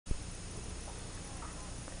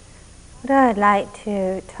What I'd like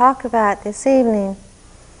to talk about this evening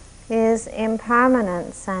is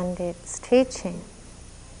impermanence and its teaching.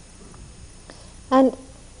 And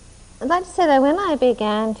I'd like to say that when I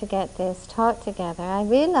began to get this talk together, I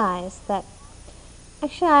realized that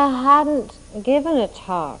actually I hadn't given a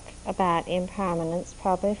talk about impermanence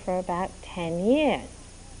probably for about 10 years.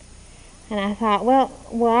 And I thought, well,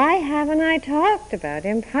 why haven't I talked about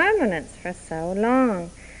impermanence for so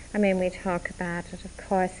long? I mean, we talk about it, of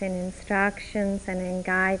course, in instructions and in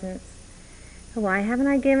guidance. But why haven't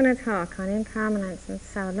I given a talk on impermanence in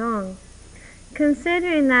so long?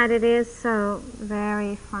 Considering that it is so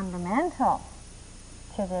very fundamental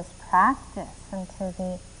to this practice and to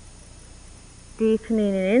the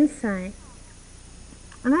deepening in insight.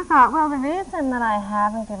 And I thought, well, the reason that I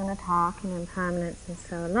haven't given a talk in impermanence in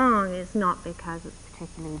so long is not because it's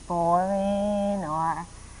particularly boring or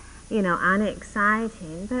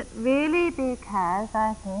unexciting, but really because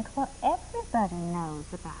I think, well, everybody knows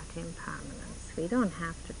about impermanence. We don't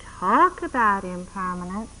have to talk about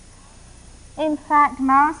impermanence. In fact,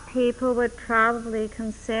 most people would probably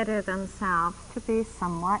consider themselves to be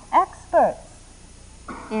somewhat experts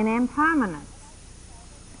in impermanence.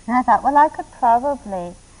 And I thought, well, I could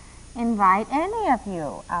probably invite any of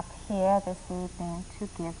you up here this evening to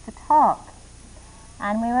give the talk.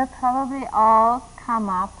 And we would probably all come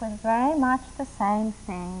up with very much the same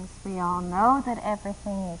things. We all know that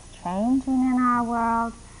everything is changing in our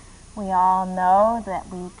world. We all know that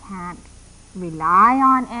we can't rely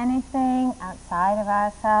on anything outside of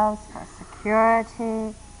ourselves for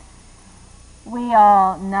security. We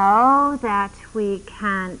all know that we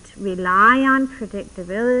can't rely on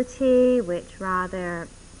predictability, which rather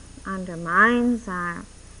undermines our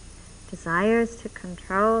desires to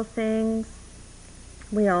control things.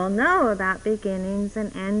 We all know about beginnings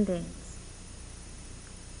and endings.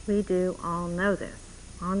 We do all know this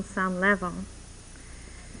on some level.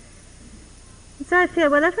 And so I feel,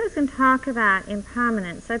 well, if I was going to talk about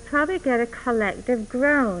impermanence, I'd probably get a collective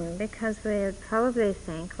groan, because we would probably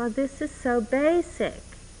think, well, this is so basic.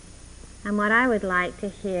 And what I would like to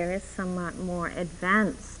hear is somewhat more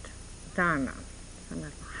advanced Dharma,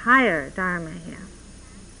 somewhat higher Dharma here.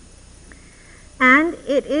 And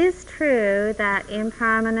it is true that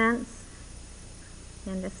impermanence,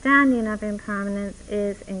 the understanding of impermanence,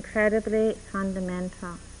 is incredibly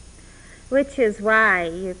fundamental, which is why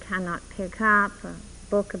you cannot pick up a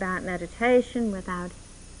book about meditation without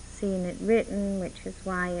seeing it written, which is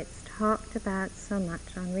why it's talked about so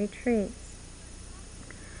much on retreats.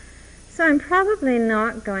 So I'm probably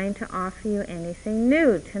not going to offer you anything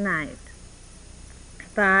new tonight,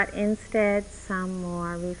 but instead some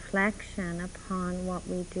more reflection upon what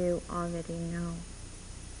we do already know.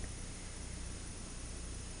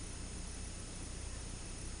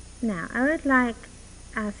 Now, I would like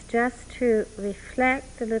us just to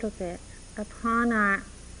reflect a little bit upon our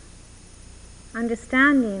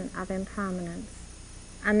understanding of impermanence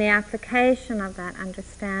and the application of that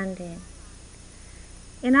understanding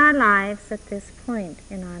in our lives at this point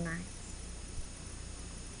in our lives.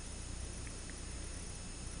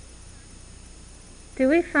 Do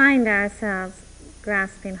we find ourselves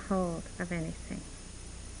grasping hold of anything?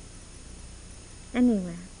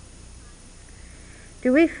 Anywhere?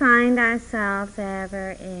 Do we find ourselves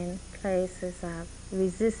ever in places of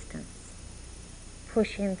resistance,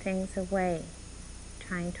 pushing things away,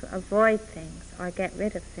 trying to avoid things or get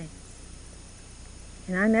rid of things?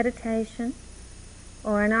 In our meditation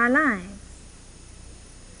or in our lives?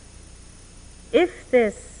 If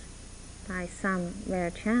this, by some rare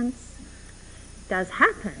chance, does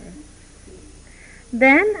happen,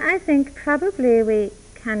 then I think probably we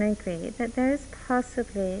can agree that there is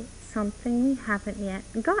possibly something we haven't yet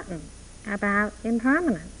gotten about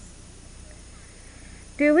impermanence.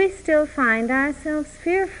 Do we still find ourselves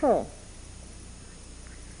fearful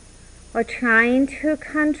or trying to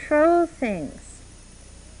control things,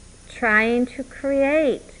 trying to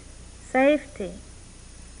create safety,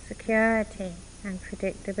 security, and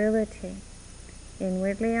predictability,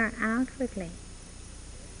 inwardly or outwardly?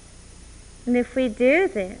 And if we do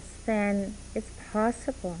this, then it's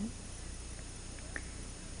possible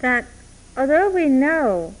that although we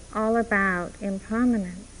know all about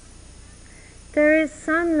impermanence, there is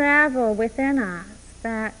some level within us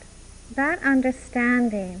that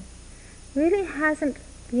understanding really hasn't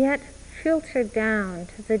yet filtered down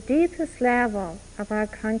to the deepest level of our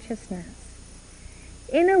consciousness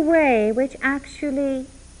in a way which actually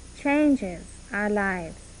changes our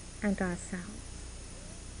lives and ourselves.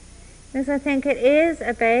 Because I think it is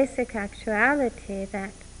a basic actuality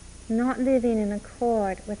that not living in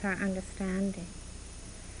accord with our understanding,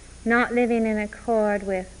 not living in accord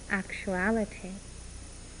with actuality,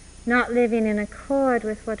 not living in accord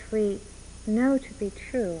with what we know to be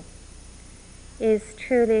true, is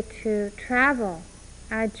truly to travel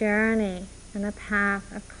our journey in a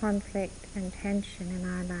path of conflict and tension in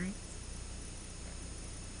our lives.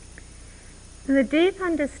 The deep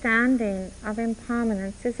understanding of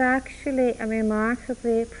impermanence is actually a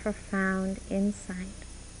remarkably profound insight.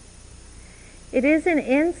 It is an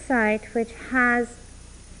insight which has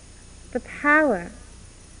the power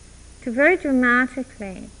to very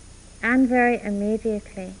dramatically and very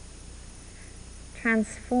immediately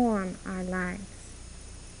transform our lives,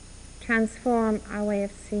 transform our way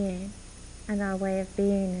of seeing and our way of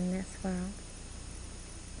being in this world.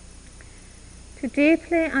 To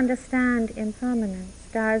deeply understand impermanence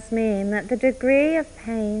does mean that the degree of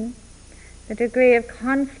pain, the degree of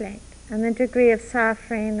conflict, and the degree of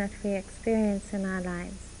suffering that we experience in our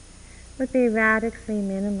lives would be radically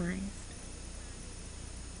minimized.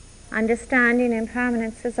 Understanding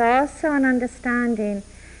impermanence is also an understanding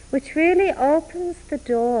which really opens the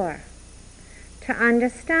door to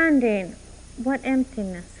understanding what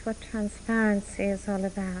emptiness, what transparency is all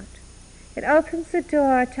about. It opens the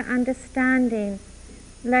door to understanding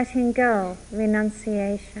letting go,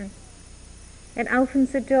 renunciation. It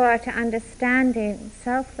opens the door to understanding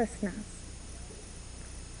selflessness.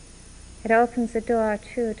 It opens the door,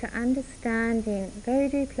 too, to understanding very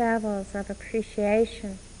deep levels of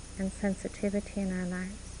appreciation and sensitivity in our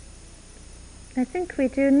lives. I think we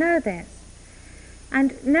do know this.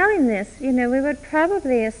 And knowing this, we would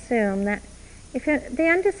probably assume that if the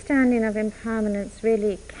understanding of impermanence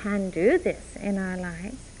really can do this in our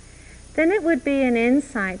lives, then it would be an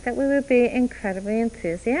insight that we would be incredibly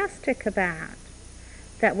enthusiastic about,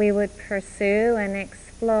 that we would pursue and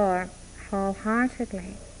explore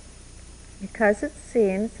wholeheartedly, because it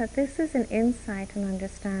seems that this is an insight and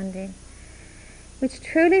understanding which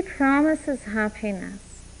truly promises happiness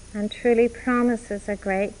and truly promises a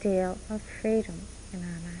great deal of freedom in our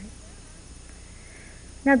lives.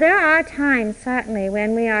 Now, there are times, certainly,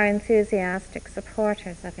 when we are enthusiastic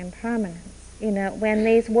supporters of impermanence. When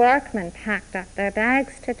these workmen packed up their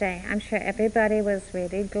bags today, I'm sure everybody was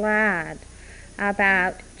really glad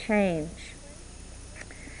about change.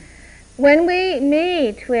 When we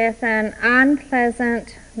meet with an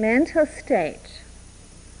unpleasant mental state,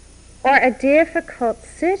 or a difficult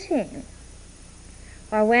sitting,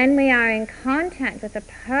 or when we are in contact with a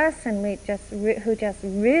person who just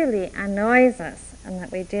really annoys us and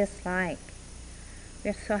that we dislike,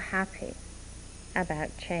 we're so happy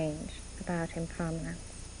about change, about impermanence.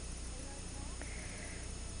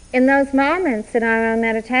 In those moments in our own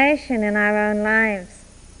meditation, in our own lives,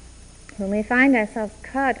 when we find ourselves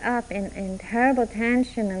caught up in terrible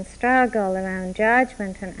tension and struggle around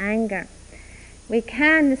judgment and anger, we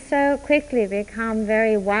can so quickly become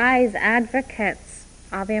very wise advocates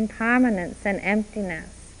of impermanence and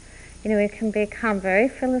emptiness. We can become very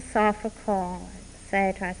philosophical,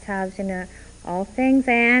 say to ourselves, all things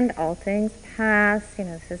end, all things pass,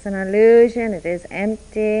 this is an illusion, it is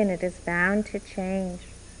empty, and it is bound to change.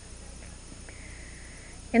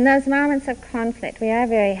 In those moments of conflict, we are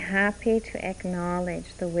very happy to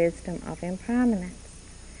acknowledge the wisdom of impermanence.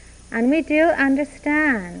 And we do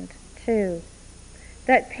understand, too,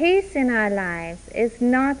 that peace in our lives is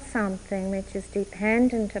not something which is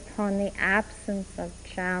dependent upon the absence of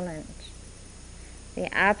challenge,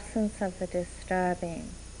 the absence of the disturbing.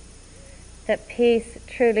 That peace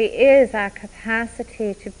truly is our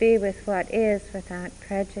capacity to be with what is without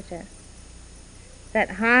prejudice.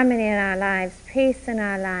 That harmony in our lives, peace in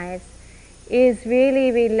our lives, is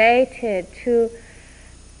really related to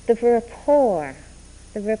the rapport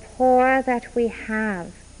that we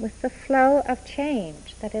have with the flow of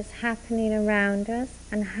change that is happening around us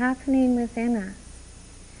and happening within us.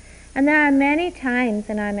 And there are many times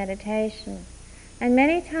in our meditation and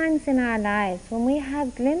many times in our lives when we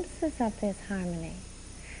have glimpses of this harmony,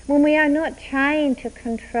 when we are not trying to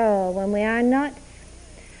control, when we are not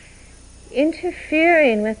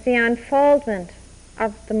interfering with the unfoldment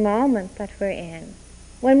of the moment that we're in,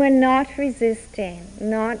 when we're not resisting,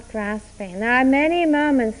 not grasping. There are many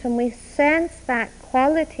moments when we sense that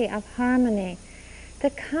quality of harmony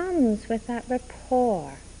that comes with that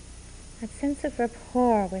rapport, that sense of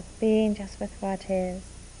rapport with being just with what is.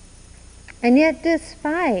 And yet,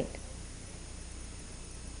 despite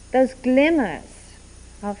those glimmers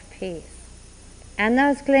of peace and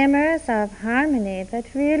those glimmers of harmony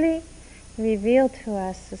that really reveal to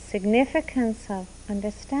us the significance of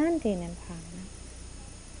understanding impermanence,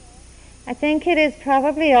 I think it is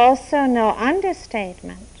probably also no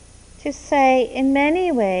understatement to say in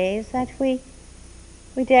many ways that we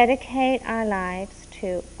we dedicate our lives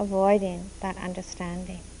to avoiding that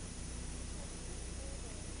understanding.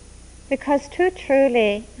 Because to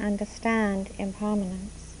truly understand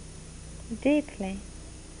impermanence deeply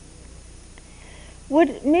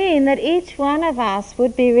would mean that each one of us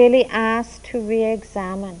would be really asked to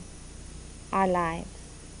re-examine our lives,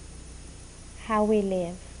 how we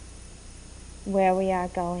live, where we are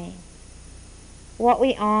going, what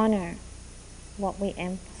we honor, what we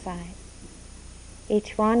emphasize.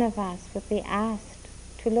 Each one of us would be asked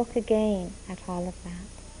to look again at all of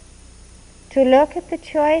that, to look at the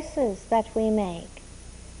choices that we make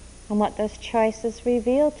and what those choices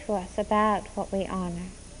reveal to us about what we honor,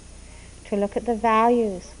 to look at the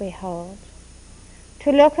values we hold,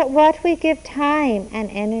 to look at what we give time and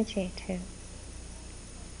energy to.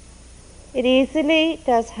 It easily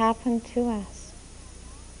does happen to us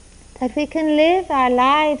that we can live our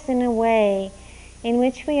lives in a way in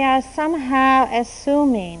which we are somehow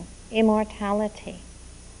assuming immortality.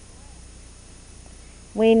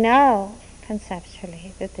 We know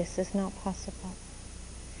conceptually that this is not possible,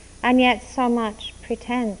 and yet so much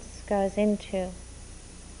pretense goes into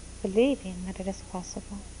believing that it is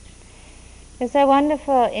possible. There's a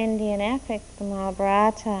wonderful Indian epic, the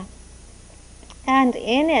Mahabharata, and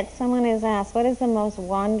in it someone is asked, what is the most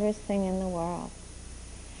wondrous thing in the world?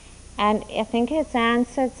 And I think it's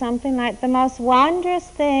answered something like, the most wondrous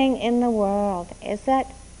thing in the world is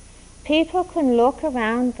that people can look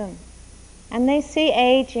around them and they see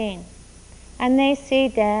aging, and they see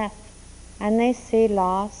death, and they see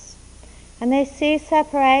loss, and they see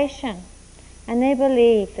separation, and they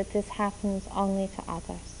believe that this happens only to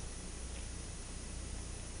others.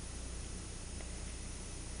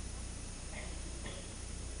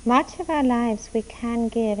 Much of our lives we can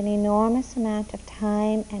give an enormous amount of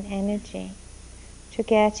time and energy to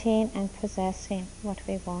getting and possessing what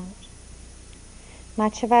we want.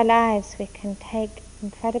 Much of our lives we can take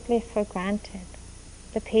incredibly for granted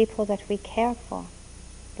the people that we care for,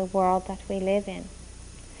 the world that we live in,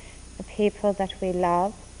 the people that we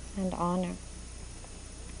love and honor.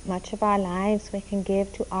 Much of our lives we can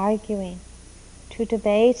give to arguing, to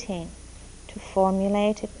debating, to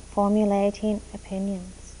formulating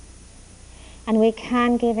opinions. And we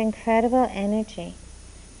can give incredible energy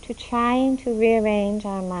to trying to rearrange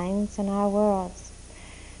our minds and our worlds,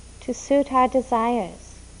 to suit our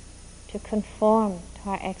desires, to conform to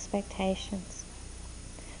our expectations.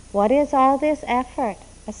 What is all this effort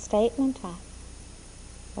a statement of?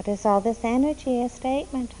 What is all this energy a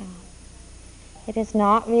statement of? It is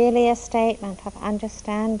not really a statement of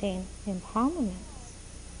understanding impermanence,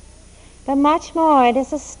 but much more it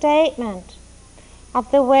is a statement of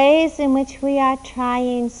the ways in which we are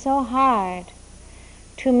trying so hard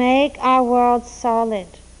to make our world solid,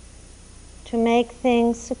 to make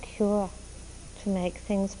things secure, to make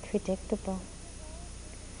things predictable.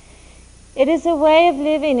 It is a way of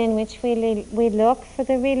living in which we look for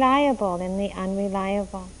the reliable in the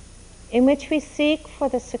unreliable, in which we seek for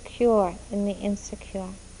the secure in the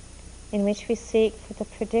insecure, in which we seek for the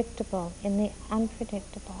predictable in the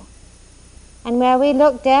unpredictable, and where we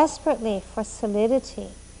look desperately for solidity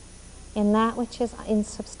in that which is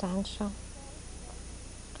insubstantial.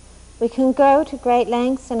 We can go to great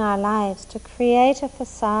lengths in our lives to create a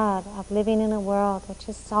facade of living in a world which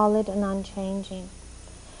is solid and unchanging.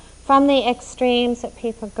 From the extremes that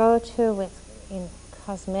people go to in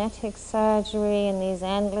cosmetic surgery and these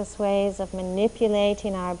endless ways of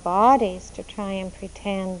manipulating our bodies to try and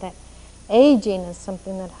pretend that aging is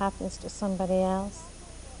something that happens to somebody else,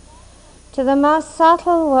 to the more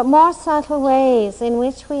subtle ways in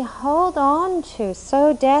which we hold on to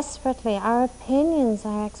so desperately our opinions,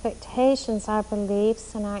 our expectations, our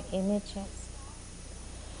beliefs, and our images.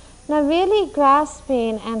 Now, really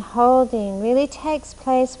grasping and holding really takes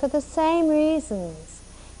place for the same reasons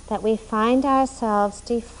that we find ourselves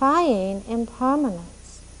defying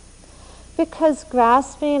impermanence. Because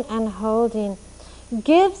grasping and holding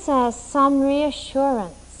gives us some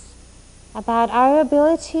reassurance about our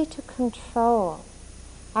ability to control,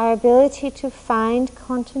 our ability to find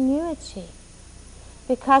continuity.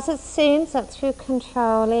 Because it seems that through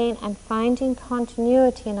controlling and finding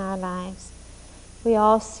continuity in our lives, we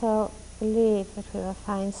also believe that we will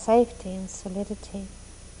find safety and solidity.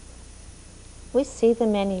 We see the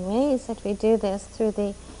many ways that we do this through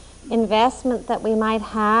the investment that we might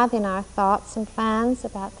have in our thoughts and plans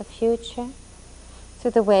about the future,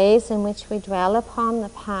 through the ways in which we dwell upon the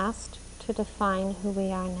past to define who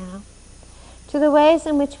we are now, to the ways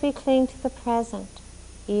in which we cling to the present,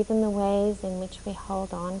 even the ways in which we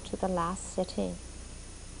hold on to the last sitting.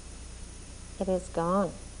 It is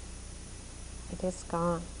gone. It is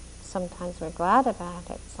gone. Sometimes we're glad about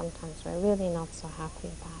it. Sometimes we're really not so happy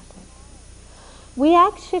about it. We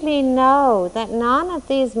actually know that none of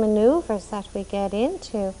these maneuvers that we get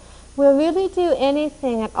into will really do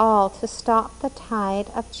anything at all to stop the tide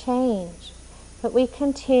of change. But we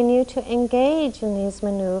continue to engage in these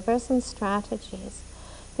maneuvers and strategies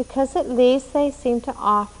because at least they seem to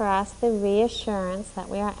offer us the reassurance that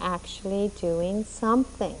we are actually doing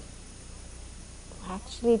something. We're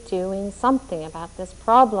actually doing something about this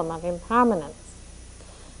problem of impermanence.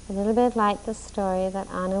 A little bit like the story that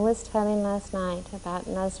Anna was telling last night about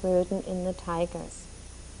Nasrudin in the tigers.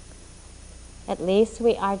 At least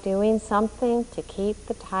we are doing something to keep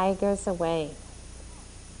the tigers away.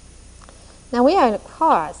 Now we are, of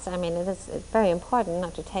course, it is very important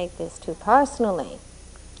not to take this too personally.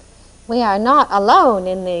 We are not alone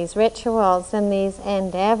in these rituals and these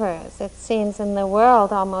endeavors. It seems in the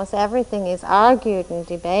world almost everything is argued and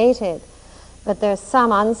debated, but there's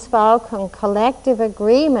some unspoken collective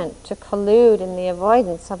agreement to collude in the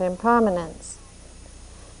avoidance of impermanence.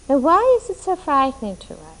 Now why is it so frightening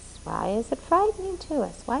to us? Why is it frightening to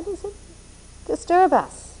us? Why does it disturb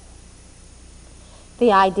us?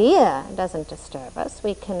 The idea doesn't disturb us.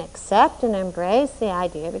 We can accept and embrace the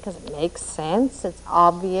idea because it makes sense, it's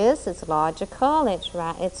obvious, it's logical, it's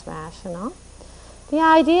rational. The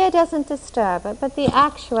idea doesn't disturb it, but the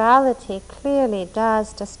actuality clearly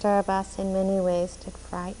does disturb us in many ways to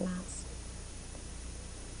frighten us.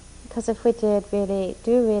 Because if we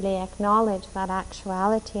do really acknowledge that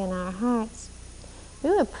actuality in our hearts, we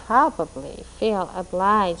would probably feel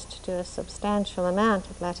obliged to do a substantial amount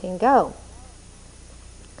of letting go.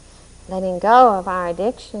 Letting go of our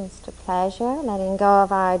addictions to pleasure, letting go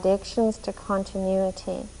of our addictions to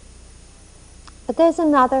continuity. But there's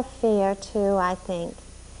another fear too, I think,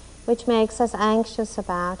 which makes us anxious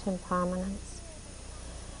about impermanence.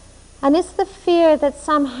 And it's the fear that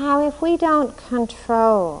somehow if we don't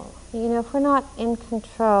control, if we're not in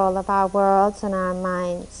control of our worlds and our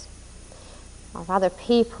minds, of other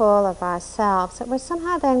people, of ourselves, that we're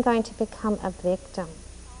somehow then going to become a victim.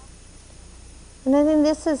 And I think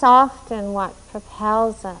this is often what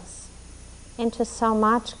propels us into so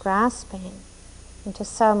much grasping, into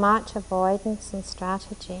so much avoidance and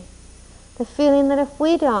strategy. The feeling that if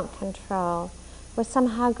we don't control, we're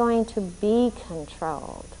somehow going to be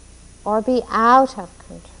controlled or be out of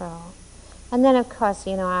control. And then, of course,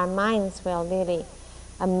 our minds will really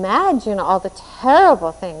imagine all the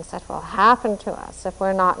terrible things that will happen to us if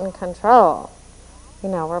we're not in control.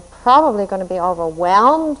 We're probably going to be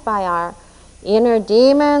overwhelmed by our inner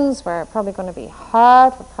demons, we're probably going to be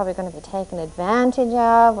hurt, we're probably going to be taken advantage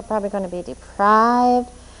of, we're probably going to be deprived,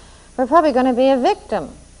 we're probably going to be a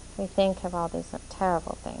victim. We think of all these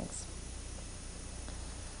terrible things.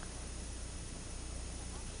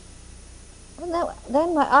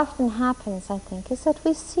 Then what often happens, I think, is that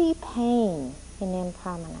we see pain in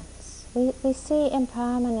impermanence. We see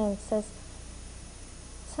impermanence as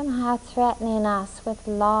somehow threatening us with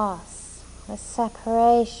loss, with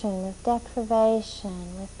separation, with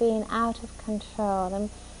deprivation, with being out of control. And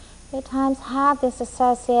we at times have this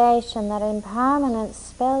association that impermanence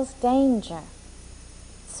spells danger,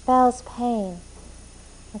 spells pain.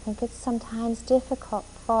 I think it's sometimes difficult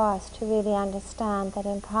for us to really understand that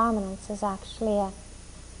impermanence is actually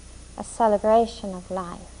a celebration of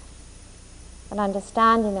life. But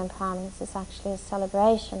understanding impermanence is actually a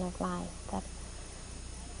celebration of life, that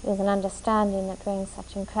is an understanding that brings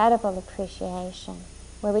such incredible appreciation,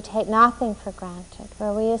 where we take nothing for granted,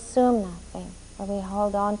 where we assume nothing, where we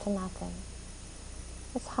hold on to nothing.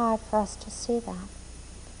 It's hard for us to see that.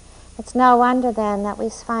 It's no wonder then that we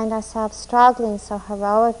find ourselves struggling so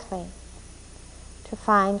heroically to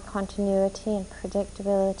find continuity and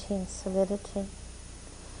predictability and solidity.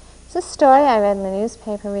 There's a story I read in the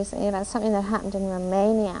newspaper recently about something that happened in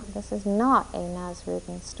Romania. This is not a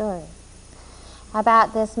Nasrudin story.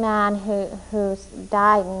 About this man who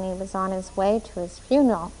died, and he was on his way to his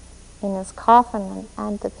funeral in his coffin,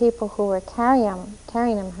 and the people who were carrying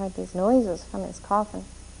him heard these noises from his coffin.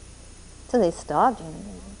 So they stopped,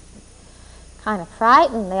 kind of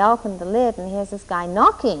frightened. They opened the lid, and here's this guy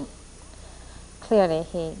knocking. Clearly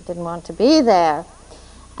he didn't want to be there.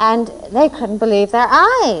 And they couldn't believe their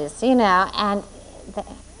eyes, and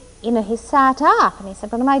he sat up, and he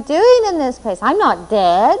said, "What am I doing in this place? I'm not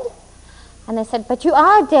dead." And they said, "But you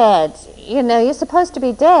are dead. You're supposed to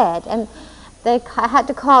be dead." And they had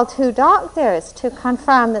to call 2 doctors to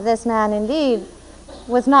confirm that this man indeed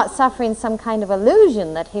was not suffering some kind of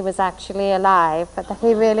illusion that he was actually alive, but that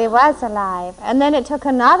he really was alive. And then it took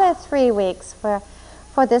another 3 weeks for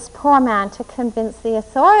this poor man to convince the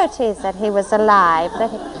authorities that he was alive,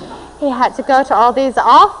 that he had to go to all these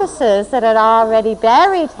offices that had already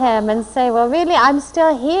buried him and say, well, really, I'm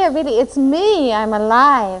still here. Really, it's me. I'm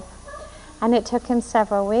alive. And it took him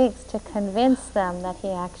several weeks to convince them that he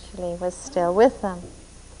actually was still with them.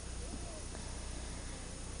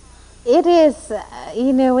 It is,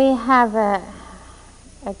 we have a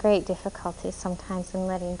great difficulty sometimes in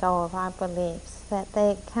letting go of our beliefs, that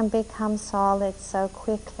they can become solid so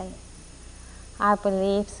quickly. Our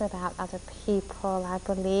beliefs about other people, our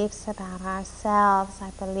beliefs about ourselves,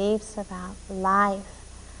 our beliefs about life,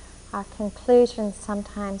 our conclusions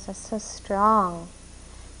sometimes are so strong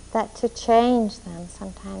that to change them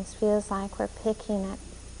sometimes feels like we're picking at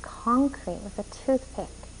concrete with a toothpick.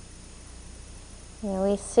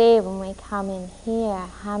 We see when we come in here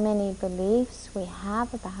how many beliefs we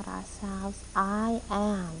have about ourselves. I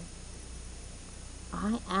am,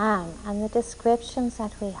 and the descriptions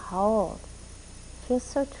that we hold feel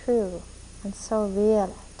so true and so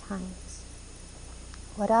real at times.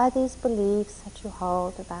 What are these beliefs that you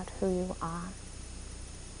hold about who you are?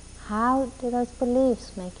 How do those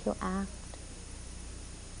beliefs make you act?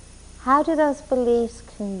 How do those beliefs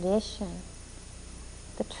condition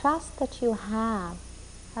the trust that you have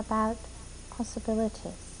about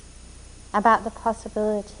possibilities, about the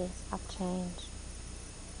possibilities of change?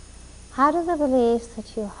 How do the beliefs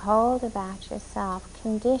that you hold about yourself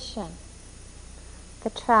condition the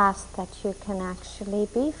trust that you can actually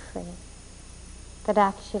be free, that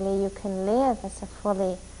actually you can live as a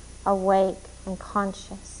fully awake and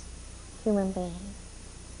conscious human being?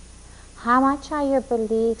 How much are your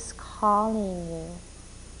beliefs calling you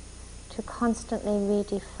to constantly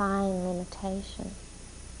redefine limitation?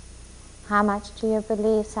 How much do your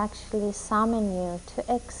beliefs actually summon you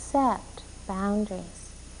to accept boundaries,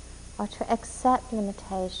 or to accept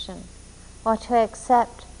limitation, or to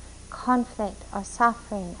accept conflict or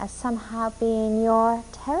suffering as somehow being your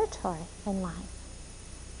territory in life,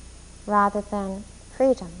 rather than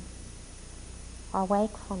freedom or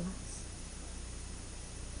wakefulness?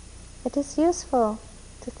 It is useful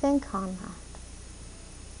to think on that.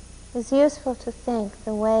 It's useful to think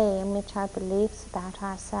the way in which our beliefs about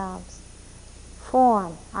ourselves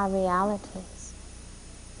form our realities,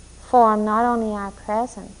 form not only our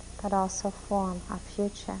present, but also form our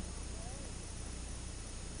future.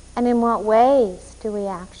 And in what ways do we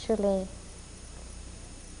actually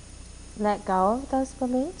let go of those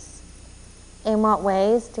beliefs? In what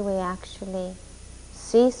ways do we actually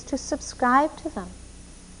cease to subscribe to them?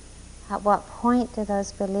 At what point do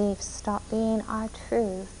those beliefs stop being our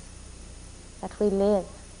truth that we live?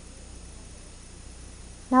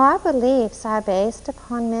 Now, our beliefs are based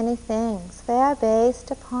upon many things. They are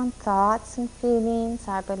based upon thoughts and feelings.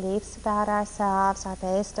 Our beliefs about ourselves are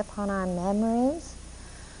based upon our memories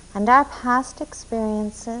and our past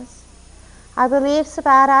experiences. Our beliefs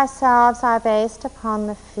about ourselves are based upon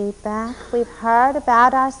the feedback we've heard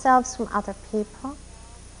about ourselves from other people.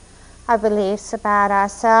 Our beliefs about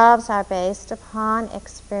ourselves are based upon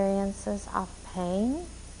experiences of pain,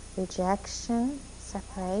 rejection,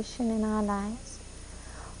 separation in our lives.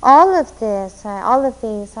 All of these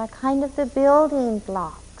are kind of the building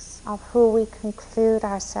blocks of who we conclude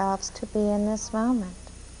ourselves to be in this moment.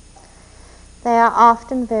 They are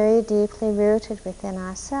often very deeply rooted within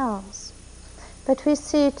ourselves. But we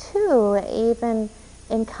see too, even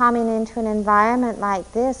in coming into an environment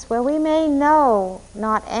like this, where we may know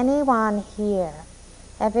not anyone here,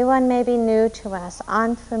 everyone may be new to us,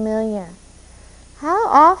 unfamiliar, how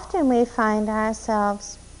often we find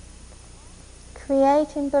ourselves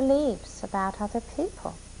creating beliefs about other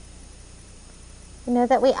people.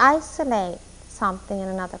 That we isolate something in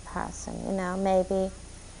another person. Maybe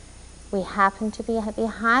we happen to be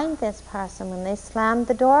behind this person when they slammed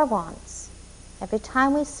the door once. Every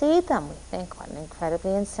time we see them, we think what an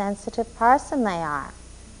incredibly insensitive person they are.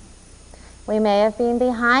 We may have been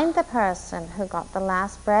behind the person who got the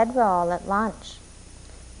last bread roll at lunch.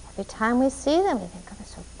 Every time we see them, we think, oh, they're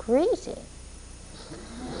so greedy.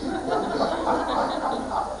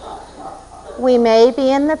 We may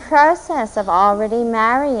be in the process of already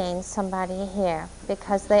marrying somebody here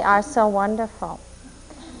because they are so wonderful.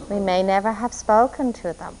 We may never have spoken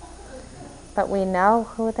to them, but we know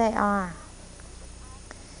who they are.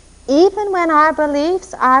 Even when our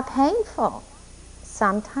beliefs are painful,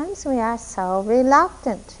 sometimes we are so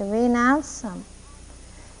reluctant to renounce them,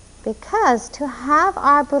 because to have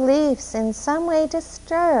our beliefs in some way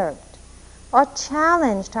disturbed or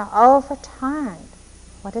challenged or overturned,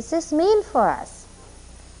 what does this mean for us?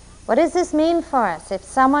 What does this mean for us if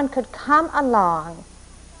someone could come along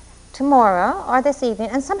tomorrow or this evening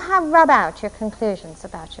and somehow rub out your conclusions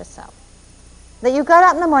about yourself? That you got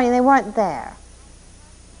up in the morning and they weren't there.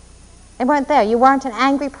 They weren't there. You weren't an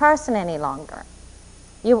angry person any longer.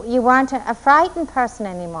 You weren't a frightened person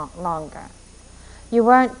any longer. You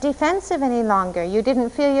weren't defensive any longer. You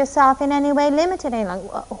didn't feel yourself in any way limited any longer.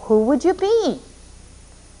 Who would you be?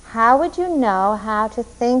 How would you know how to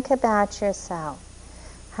think about yourself?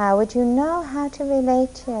 How would you know how to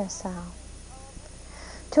relate to yourself?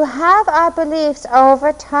 To have our beliefs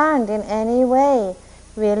overturned in any way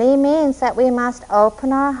really means that we must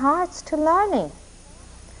open our hearts to learning,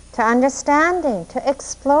 to understanding, to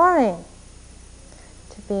exploring,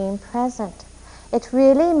 to being present. It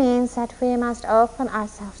really means that we must open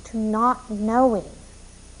ourselves to not knowing,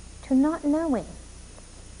 to not knowing.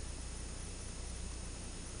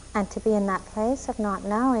 And to be in that place of not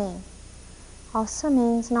knowing also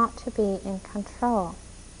means not to be in control.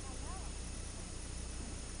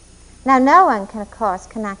 Now, no one can, of course,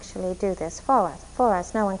 can actually do this for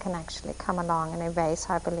us. No one can actually come along and erase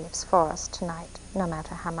our beliefs for us tonight, no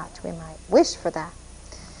matter how much we might wish for that.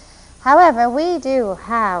 However, we do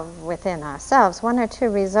have within ourselves one or two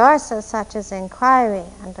resources such as inquiry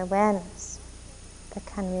and awareness that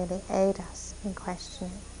can really aid us in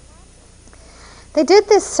questioning. They did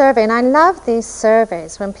this survey, and I love these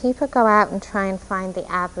surveys when people go out and try and find the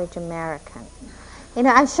average American. You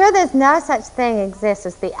know, I'm sure there's no such thing exists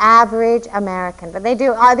as the average American, but they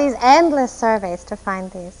do all these endless surveys to find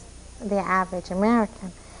the average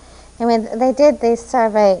American. And when they did this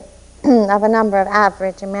survey of a number of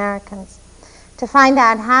average Americans to find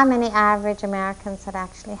out how many average Americans had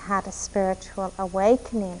actually had a spiritual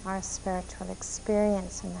awakening or a spiritual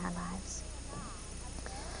experience in their lives.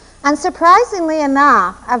 And surprisingly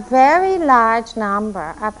enough, a very large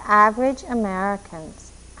number of average Americans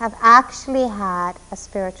have actually had a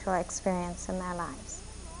spiritual experience in their lives.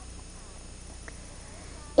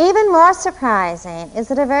 Even more surprising is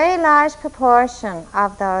that a very large proportion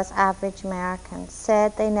of those average Americans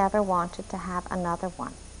said they never wanted to have another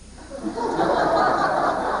one.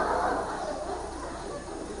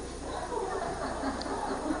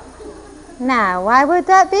 Now, why would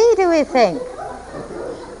that be, do we think?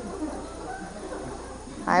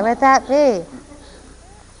 Why would that be?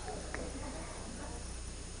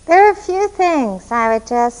 There are a few things I would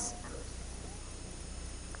just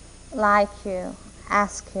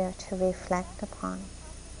ask you to reflect upon.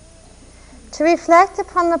 To reflect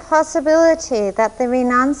upon the possibility that the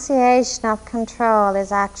renunciation of control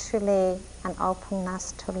is actually an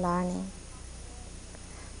openness to learning.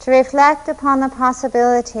 To reflect upon the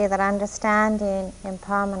possibility that understanding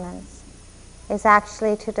impermanence is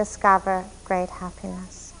actually to discover great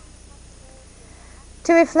happiness.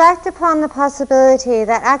 To reflect upon the possibility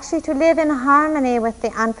that actually to live in harmony with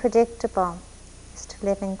the unpredictable is to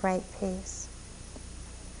live in great peace.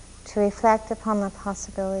 To reflect upon the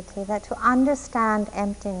possibility that to understand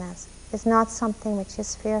emptiness is not something which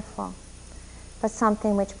is fearful, but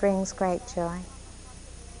something which brings great joy.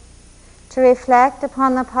 To reflect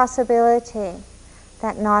upon the possibility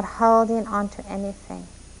that not holding on to anything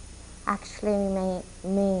actually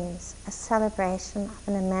means a celebration of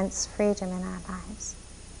an immense freedom in our lives.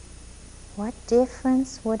 What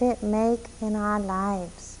difference would it make in our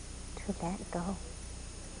lives to let go?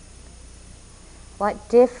 What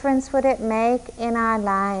difference would it make in our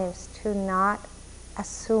lives to not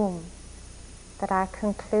assume that our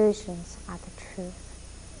conclusions are the truth?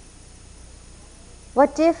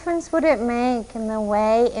 What difference would it make in the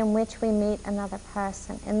way in which we meet another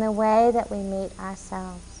person, in the way that we meet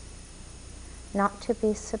ourselves? Not to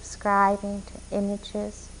be subscribing to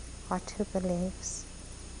images or to beliefs.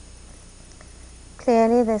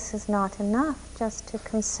 Clearly, this is not enough just to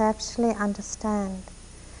conceptually understand,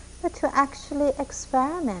 but to actually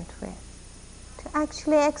experiment with, to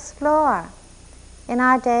actually explore in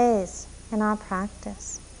our days, in our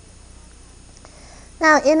practice.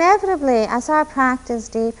 Now, inevitably, as our practice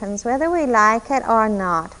deepens, whether we like it or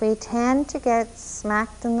not, we tend to get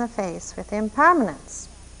smacked in the face with impermanence.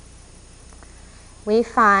 We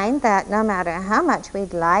find that no matter how much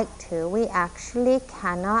we'd like to, we actually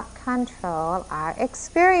cannot control our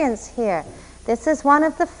experience here. This is one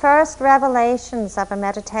of the first revelations of a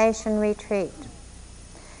meditation retreat.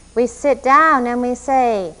 We sit down and we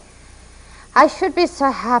say, I should be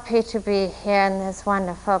so happy to be here in this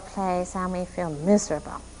wonderful place, and we feel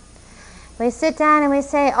miserable. We sit down and we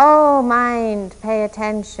say, oh, mind, pay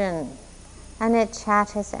attention, and it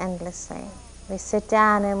chatters endlessly. We sit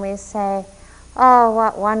down and we say, oh,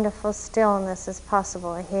 what wonderful stillness is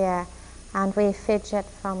possible here, and we fidget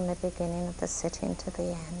from the beginning of the sitting to the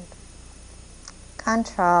end.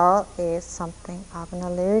 Control is something of an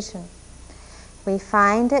illusion. We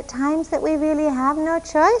find at times that we really have no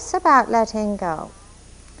choice about letting go.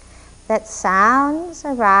 that sounds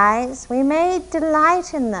arise, we may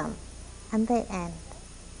delight in them, and they end.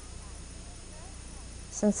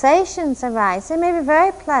 Sensations arise, they may be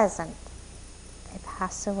very pleasant, they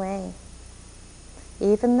pass away.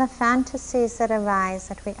 Even the fantasies that arise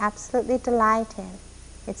that we absolutely delight in,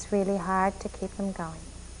 it's really hard to keep them going.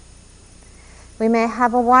 We may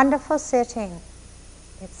have a wonderful sitting.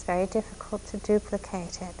 It's very difficult to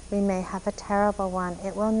duplicate it. We may have a terrible one.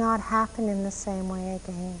 It will not happen in the same way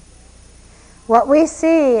again. What we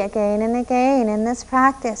see again and again in this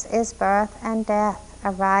practice is birth and death,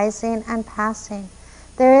 arising and passing.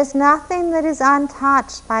 There is nothing that is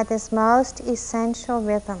untouched by this most essential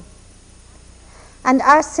rhythm. And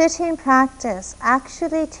our sitting practice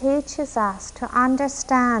actually teaches us to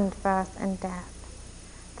understand birth and death,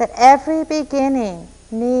 that every beginning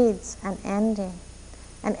needs an ending,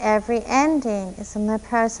 and every ending is in the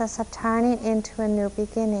process of turning into a new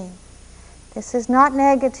beginning. This is not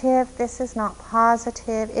negative, this is not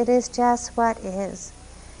positive, it is just what is.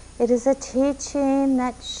 It is a teaching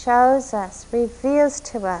that shows us, reveals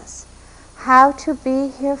to us how to be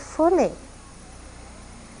here fully.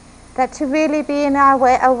 That to really be in our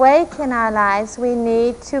way, awake in our lives, we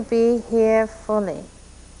need to be here fully.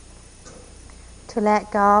 To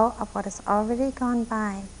let go of what has already gone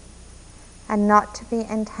by, and not to be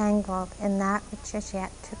entangled in that which is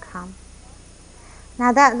yet to come.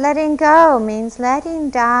 Now that letting go means letting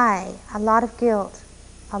die a lot of guilt,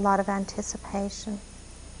 a lot of anticipation.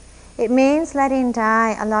 It means letting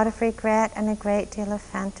die a lot of regret and a great deal of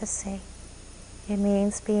fantasy. It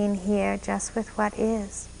means being here just with what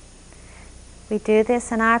is. We do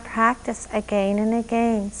this in our practice again and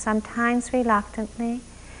again, sometimes reluctantly,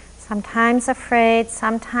 sometimes afraid,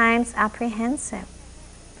 sometimes apprehensive.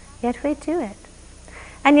 Yet we do it.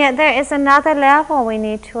 And yet there is another level we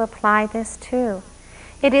need to apply this to.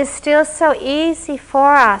 It is still so easy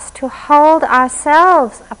for us to hold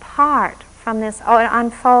ourselves apart from this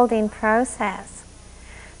unfolding process.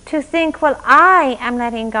 To think, well, I am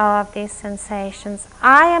letting go of these sensations.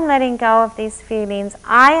 I am letting go of these feelings.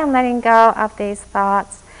 I am letting go of these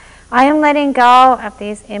thoughts. I am letting go of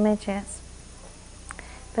these images.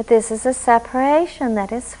 But this is a separation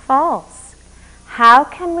that is false. How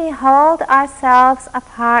can we hold ourselves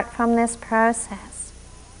apart from this process?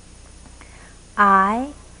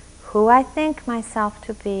 I, who I think myself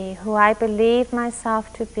to be, who I believe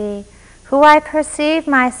myself to be, who I perceive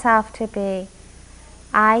myself to be,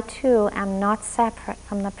 I too am not separate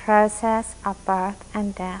from the process of birth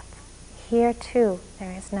and death. Here too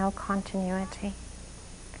there is no continuity.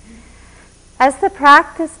 As the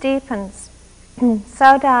practice deepens,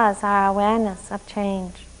 so does our awareness of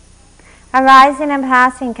change. Arising and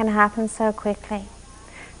passing can happen so quickly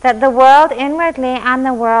that the world inwardly and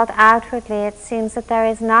the world outwardly, it seems that there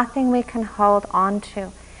is nothing we can hold on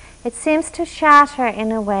to. It seems to shatter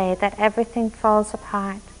in a way that everything falls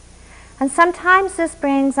apart. And sometimes this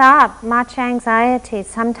brings up much anxiety.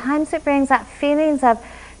 Sometimes it brings up feelings of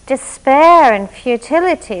despair and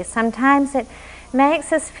futility. Sometimes it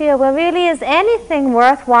makes us feel, well, really, is anything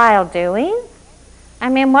worthwhile doing? I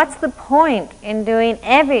mean, what's the point in doing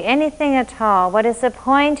anything at all? What is the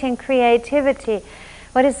point in creativity?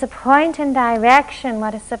 What is the point in direction?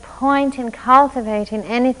 What is the point in cultivating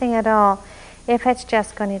anything at all if it's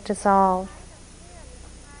just going to dissolve?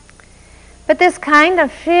 But this kind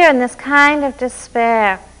of fear and this kind of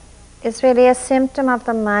despair is really a symptom of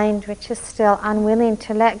the mind which is still unwilling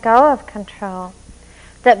to let go of control,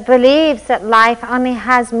 that believes that life only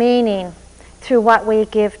has meaning through what we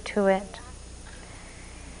give to it.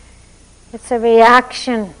 It's a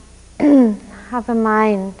reaction of a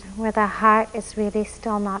mind where the heart is really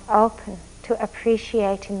still not open to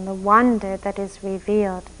appreciating the wonder that is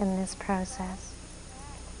revealed in this process.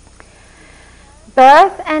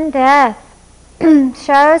 Birth and death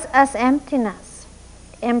shows us emptiness.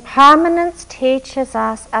 Impermanence teaches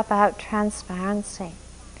us about transparency.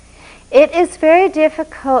 It is very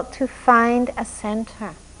difficult to find a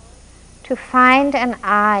center, to find an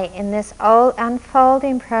I in this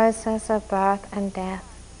unfolding process of birth and death.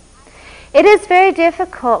 It is very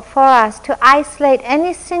difficult for us to isolate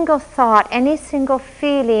any single thought, any single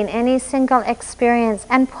feeling, any single experience,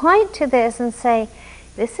 and point to this and say,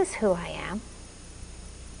 this is who I am.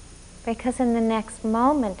 Because in the next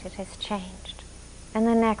moment it has changed. In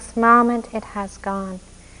the next moment it has gone.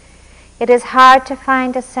 It is hard to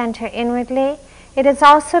find a center inwardly. It has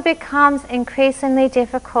also becomes increasingly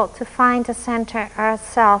difficult to find a center or a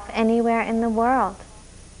self anywhere in the world.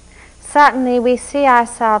 Certainly we see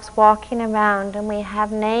ourselves walking around and we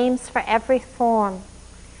have names for every form.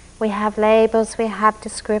 We have labels, we have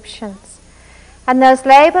descriptions. And those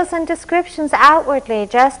labels and descriptions outwardly,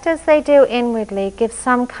 just as they do inwardly, give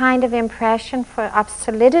some kind of impression of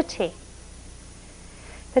solidity.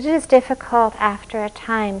 But it is difficult after a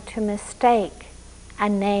time to mistake a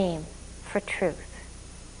name for truth.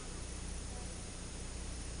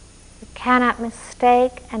 You cannot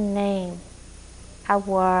mistake a name, a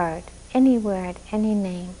word, any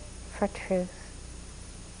name for truth.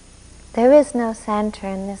 There is no center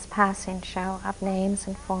in this passing show of names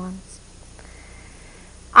and forms.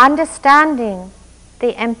 Understanding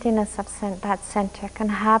the emptiness of that center can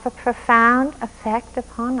have a profound effect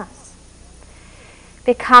upon us. It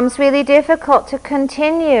becomes really difficult to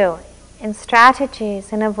continue in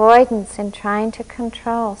strategies, in avoidance, in trying to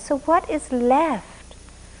control. So what is left?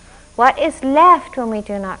 What is left when we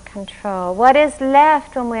do not control? What is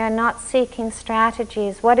left when we are not seeking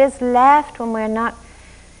strategies? What is left when we are not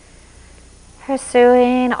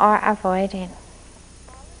pursuing or avoiding?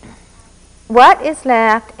 What is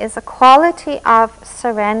left is a quality of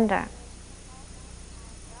surrender.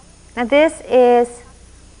 Now this is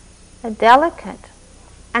a delicate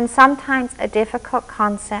and sometimes a difficult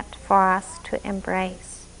concept for us to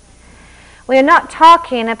embrace. We're not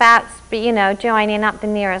talking about, joining up the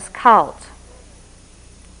nearest cult,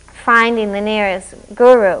 finding the nearest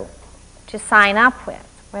guru to sign up with.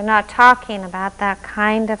 We're not talking about that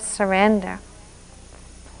kind of surrender.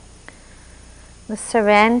 The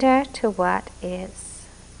surrender to what is.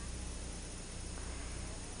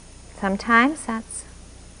 Sometimes that's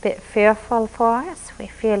a bit fearful for us. We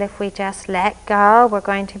feel if we just let go, we're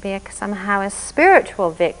going to be somehow a spiritual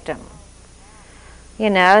victim.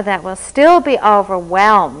 That will still be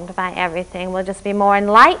overwhelmed by everything. We'll just be more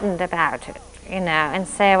enlightened about it, and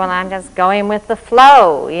say, well, I'm just going with the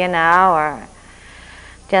flow, or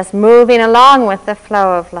just moving along with the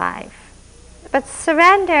flow of life. But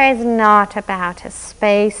surrender is not about a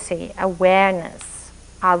spacey awareness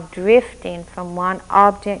of drifting from one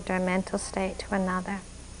object or mental state to another.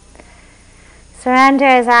 Surrender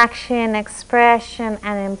is actually an expression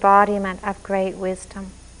and embodiment of great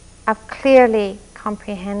wisdom, of clearly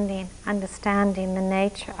comprehending, understanding the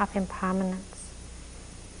nature of impermanence.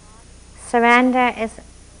 Surrender is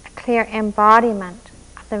a clear embodiment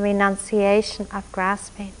of the renunciation of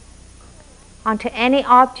grasping onto any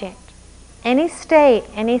object, any state,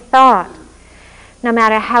 any thought, no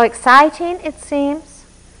matter how exciting it seems,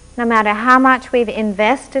 no matter how much we've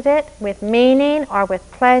invested it with meaning or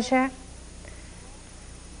with pleasure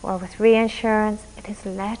or with reassurance, it is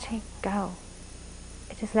letting go.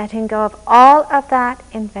 It is letting go of all of that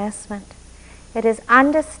investment. It is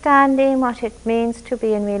understanding what it means to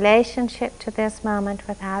be in relationship to this moment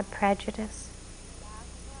without prejudice.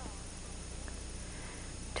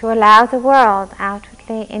 To allow the world,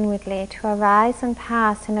 outwardly, inwardly, to arise and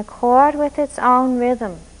pass in accord with its own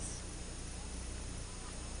rhythms.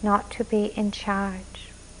 Not to be in charge.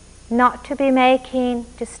 Not to be making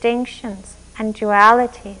distinctions and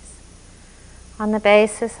dualities on the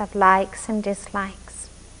basis of likes and dislikes.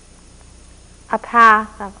 A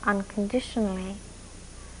path of unconditionally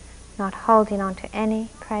not holding on to any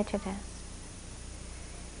prejudice.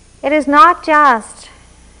 It is not just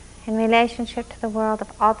in relationship to the world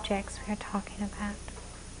of objects we are talking about.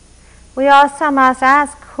 We also must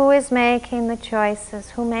ask, who is making the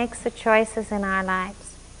choices? Who makes the choices in our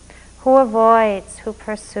lives? Who avoids? Who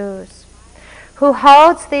pursues? Who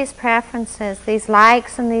holds these preferences, these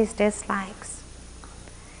likes and these dislikes?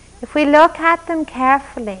 If we look at them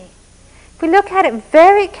carefully, if we look at it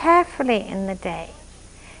very carefully in the day,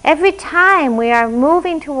 every time we are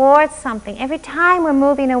moving towards something, every time we're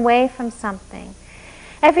moving away from something,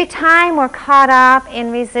 every time we're caught up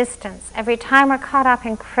in resistance, every time we're caught up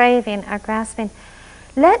in craving or grasping,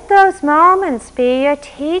 let those moments be your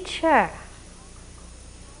teacher.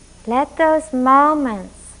 Let those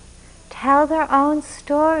moments tell their own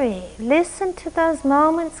story. Listen to those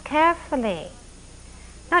moments carefully.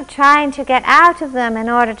 Not trying to get out of them in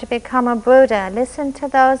order to become a Buddha. Listen to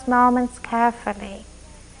those moments carefully.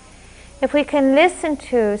 If we can listen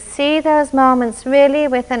to, see those moments really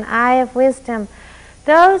with an eye of wisdom,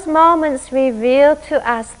 those moments reveal to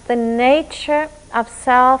us the nature of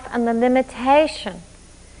self and the limitation,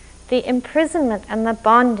 the imprisonment and the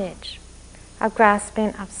bondage of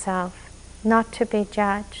grasping of self, not to be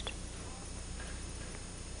judged.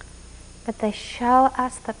 But they show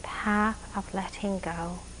us the path of letting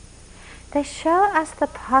go. They show us the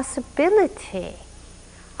possibility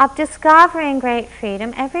of discovering great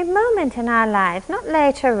freedom every moment in our lives, not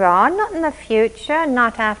later on, not in the future,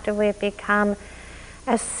 not after we've become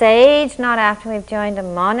a sage, not after we've joined a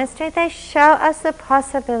monastery. They show us the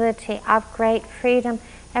possibility of great freedom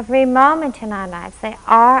every moment in our lives. They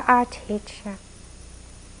are our teacher.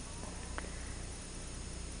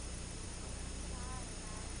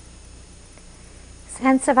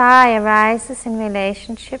 sense of I arises in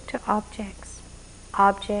relationship to objects.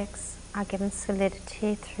 Objects are given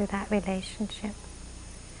solidity through that relationship.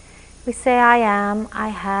 We say I am, I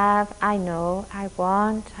have, I know, I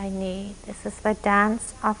want, I need. This is the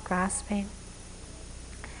dance of grasping.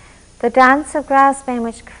 The dance of grasping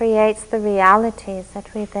which creates the realities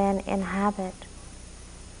that we then inhabit.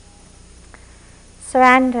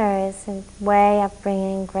 Surrender is a way of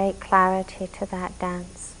bringing great clarity to that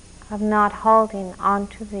dance, of not holding on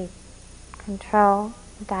to the control,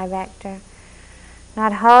 the director,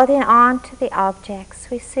 not holding on to the objects.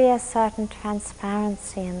 We see a certain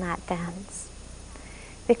transparency in that dance.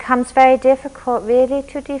 It becomes very difficult really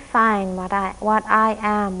to define what I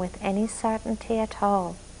am with any certainty at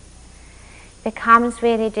all. It becomes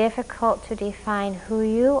really difficult to define who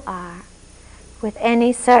you are with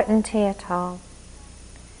any certainty at all.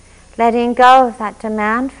 Letting go of that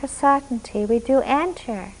demand for certainty, we do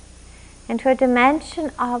enter into a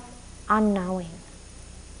dimension of unknowing.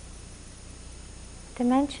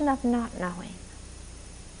 Dimension of not knowing,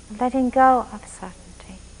 letting go of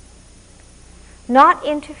certainty, not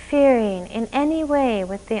interfering in any way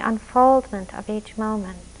with the unfoldment of each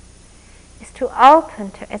moment, is to open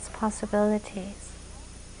to its possibilities,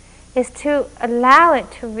 is to allow it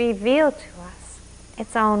to reveal to us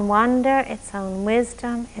its own wonder, its own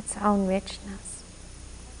wisdom, its own richness.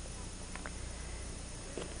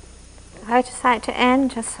 I'd just like to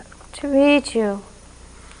end just to read you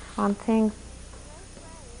one thing.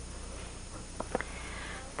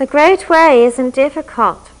 The great way isn't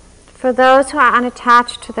difficult for those who are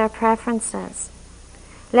unattached to their preferences.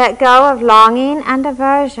 Let go of longing and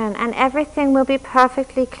aversion, and everything will be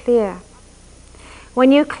perfectly clear.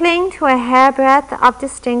 When you cling to a hairbreadth of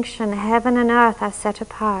distinction, heaven and earth are set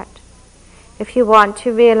apart. If you want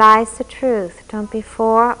to realize the truth, don't be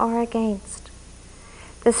for or against.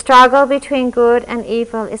 The struggle between good and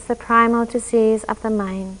evil is the primal disease of the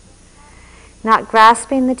mind. Not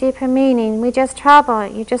grasping the deeper meaning, you just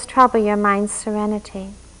trouble your mind's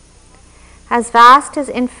serenity. As vast as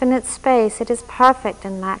infinite space, it is perfect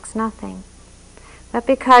and lacks nothing. But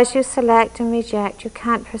because you select and reject, you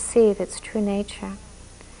can't perceive its true nature.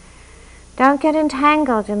 Don't get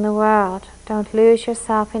entangled in the world. Don't lose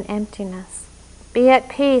yourself in emptiness. Be at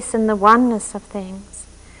peace in the oneness of things,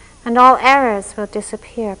 and all errors will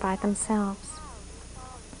disappear by themselves.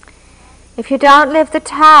 If you don't live the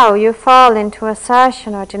Tao, you fall into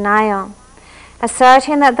assertion or denial.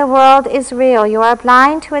 Asserting that the world is real, you are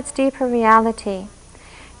blind to its deeper reality.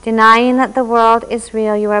 Denying that the world is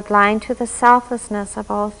real, you are blind to the selflessness of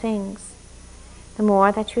all things. The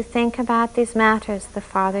more that you think about these matters, the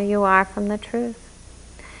farther you are from the truth.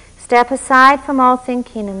 Step aside from all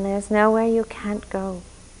thinking, and there's nowhere you can't go.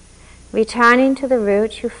 Returning to the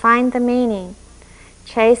root, you find the meaning.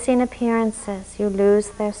 Chasing appearances, you lose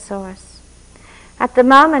their source. At the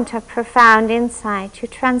moment of profound insight, you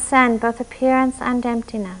transcend both appearance and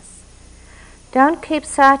emptiness. Don't keep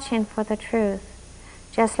searching for the truth.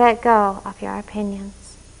 Just let go of your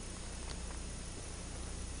opinions.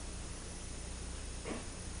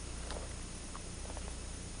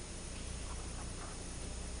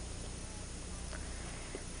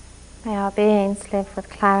 May all beings live with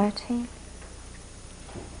clarity.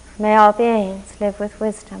 May all beings live with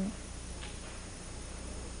wisdom.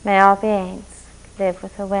 May all beings live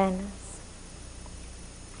with awareness.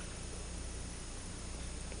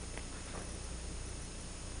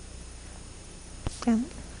 Yeah.